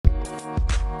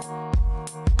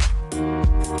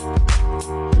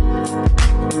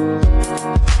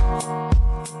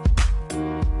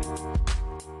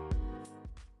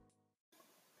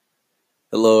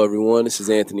everyone. This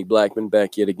is Anthony Blackman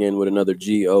back yet again with another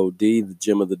GOD, the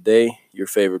Gem of the Day, your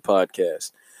favorite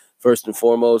podcast. First and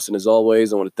foremost, and as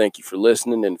always, I want to thank you for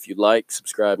listening. And if you like,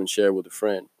 subscribe and share with a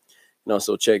friend. You can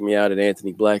also check me out at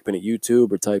Anthony Blackman at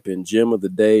YouTube or type in Gem of the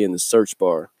Day in the search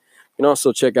bar. You can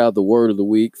also check out the Word of the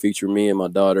Week, featuring me and my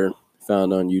daughter,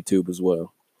 found on YouTube as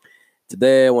well.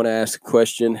 Today, I want to ask a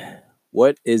question.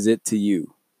 What is it to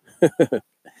you?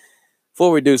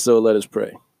 Before we do so, let us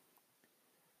pray.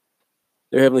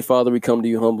 Dear Heavenly Father, we come to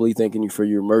you humbly, thanking you for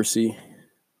your mercy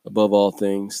above all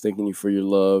things, thanking you for your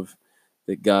love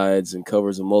that guides and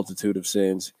covers a multitude of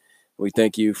sins. We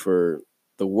thank you for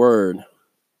the word,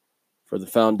 for the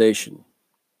foundation,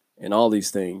 and all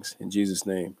these things. In Jesus'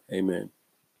 name, amen.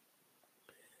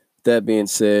 That being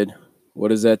said,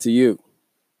 what is that to you?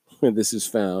 This is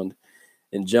found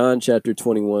in John chapter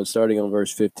 21, starting on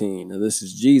verse 15. Now, this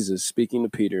is Jesus speaking to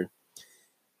Peter.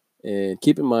 And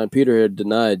keep in mind, Peter had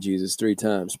denied Jesus 3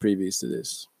 times previous to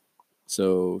this.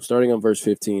 So starting on verse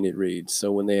 15, it reads,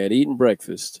 So when they had eaten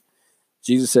breakfast,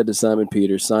 Jesus said to Simon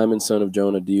Peter, Simon, son of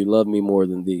Jonah, do you love me more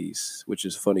than these? Which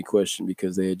is a funny question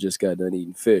because they had just got done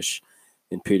eating fish,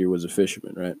 and Peter was a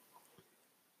fisherman, right?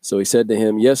 So he said to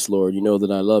him, Yes, Lord, you know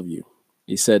that I love you.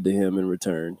 He said to him in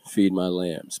return, Feed my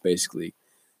lambs, basically.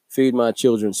 Feed my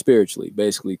children spiritually,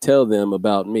 basically. Tell them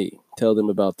about me. Tell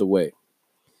them about the way.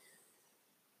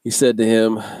 He said to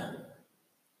him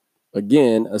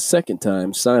again, a second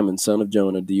time, Simon, son of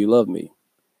Jonah, do you love me?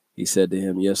 He said to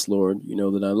him, Yes, Lord, you know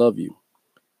that I love you.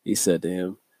 He said to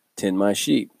him, Tend my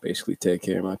sheep, basically take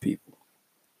care of my people.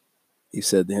 He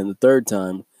said to him the third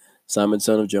time, Simon,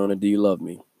 son of Jonah, do you love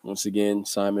me? Once again,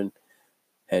 Simon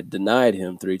had denied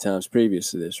him 3 times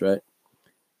previous to this, right?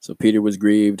 So Peter was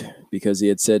grieved because he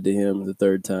had said to him the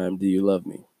third time, Do you love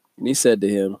me? And he said to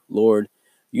him, Lord,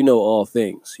 you know all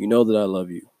things. You know that I love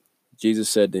you. Jesus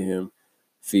said to him,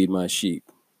 Feed my sheep.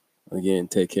 Again,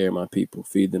 take care of my people.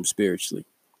 Feed them spiritually.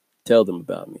 Tell them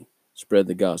about me. Spread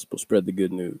the gospel. Spread the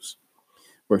good news.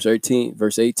 Verse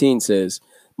 18 says,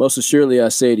 Most assuredly I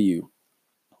say to you,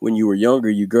 when you were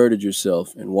younger, you girded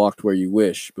yourself and walked where you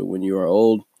wish. But when you are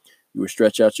old, you will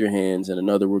stretch out your hands, and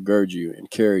another will gird you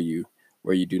and carry you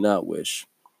where you do not wish.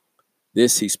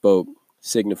 This he spoke,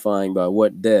 signifying by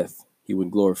what death he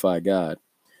would glorify God.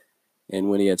 And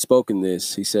when he had spoken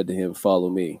this, he said to him, Follow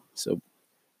me. So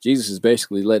Jesus is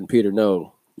basically letting Peter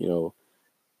know,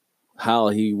 how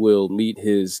he will meet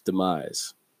his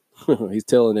demise. He's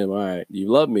telling him, all right,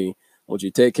 you love me. I want you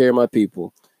to take care of my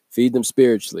people, feed them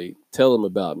spiritually, tell them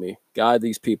about me, guide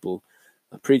these people,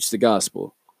 preach the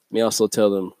gospel. And he also tell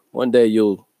them one day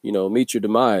you'll, meet your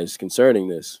demise concerning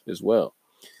this as well.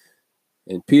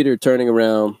 And Peter, turning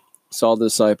around, saw the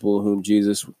disciple whom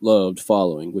Jesus loved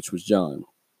following, which was John,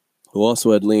 who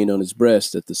also had leaned on his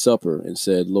breast at the supper and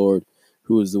said, Lord,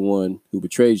 who is the one who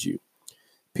betrays you?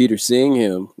 Peter, seeing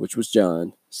him, which was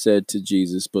John, said to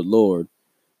Jesus, But Lord,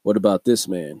 what about this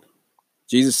man?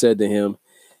 Jesus said to him,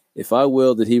 If I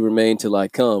will that he remain till I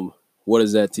come, what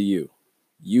is that to you?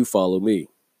 You follow me.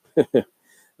 I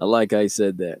like how he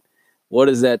said that. What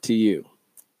is that to you?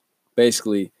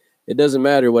 Basically, it doesn't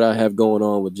matter what I have going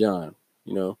on with John.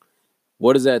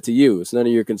 What is that to you? It's none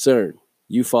of your concern.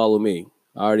 You follow me.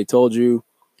 I already told you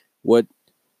what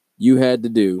you had to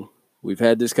do. We've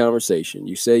had this conversation.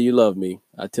 You say you love me.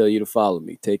 I tell you to follow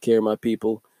me. Take care of my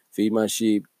people. Feed my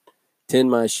sheep.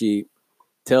 Tend my sheep.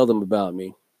 Tell them about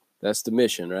me. That's the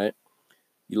mission, right?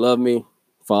 You love me.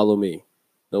 Follow me.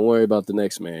 Don't worry about the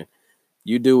next man.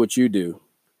 You do what you do.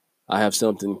 I have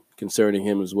something concerning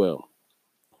him as well.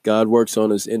 God works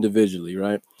on us individually,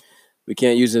 right? We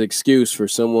can't use an excuse for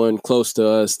someone close to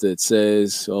us that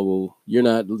says, oh, well, you're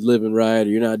not living right or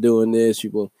you're not doing this.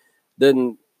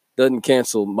 Doesn't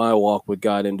cancel my walk with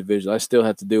God individually. I still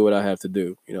have to do what I have to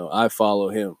do. I follow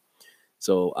him.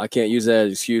 So I can't use that as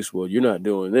an excuse. Well, you're not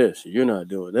doing this. You're not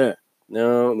doing that.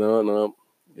 No.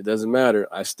 It doesn't matter.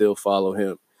 I still follow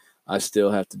him. I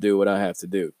still have to do what I have to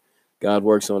do. God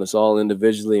works on us all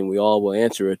individually, and we all will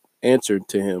answer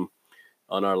to him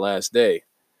on our last day.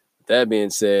 That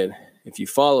being said, if you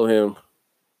follow him,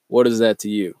 what is that to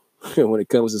you? When it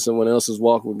comes to someone else's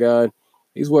walk with God,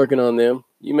 he's working on them.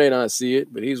 You may not see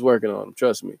it, but he's working on them.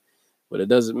 Trust me. But it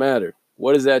doesn't matter.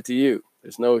 What is that to you?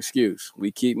 There's no excuse.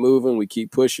 We keep moving. We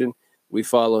keep pushing. We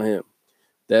follow him.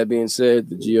 That being said,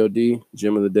 the GOD,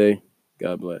 Gem of the Day.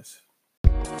 God bless.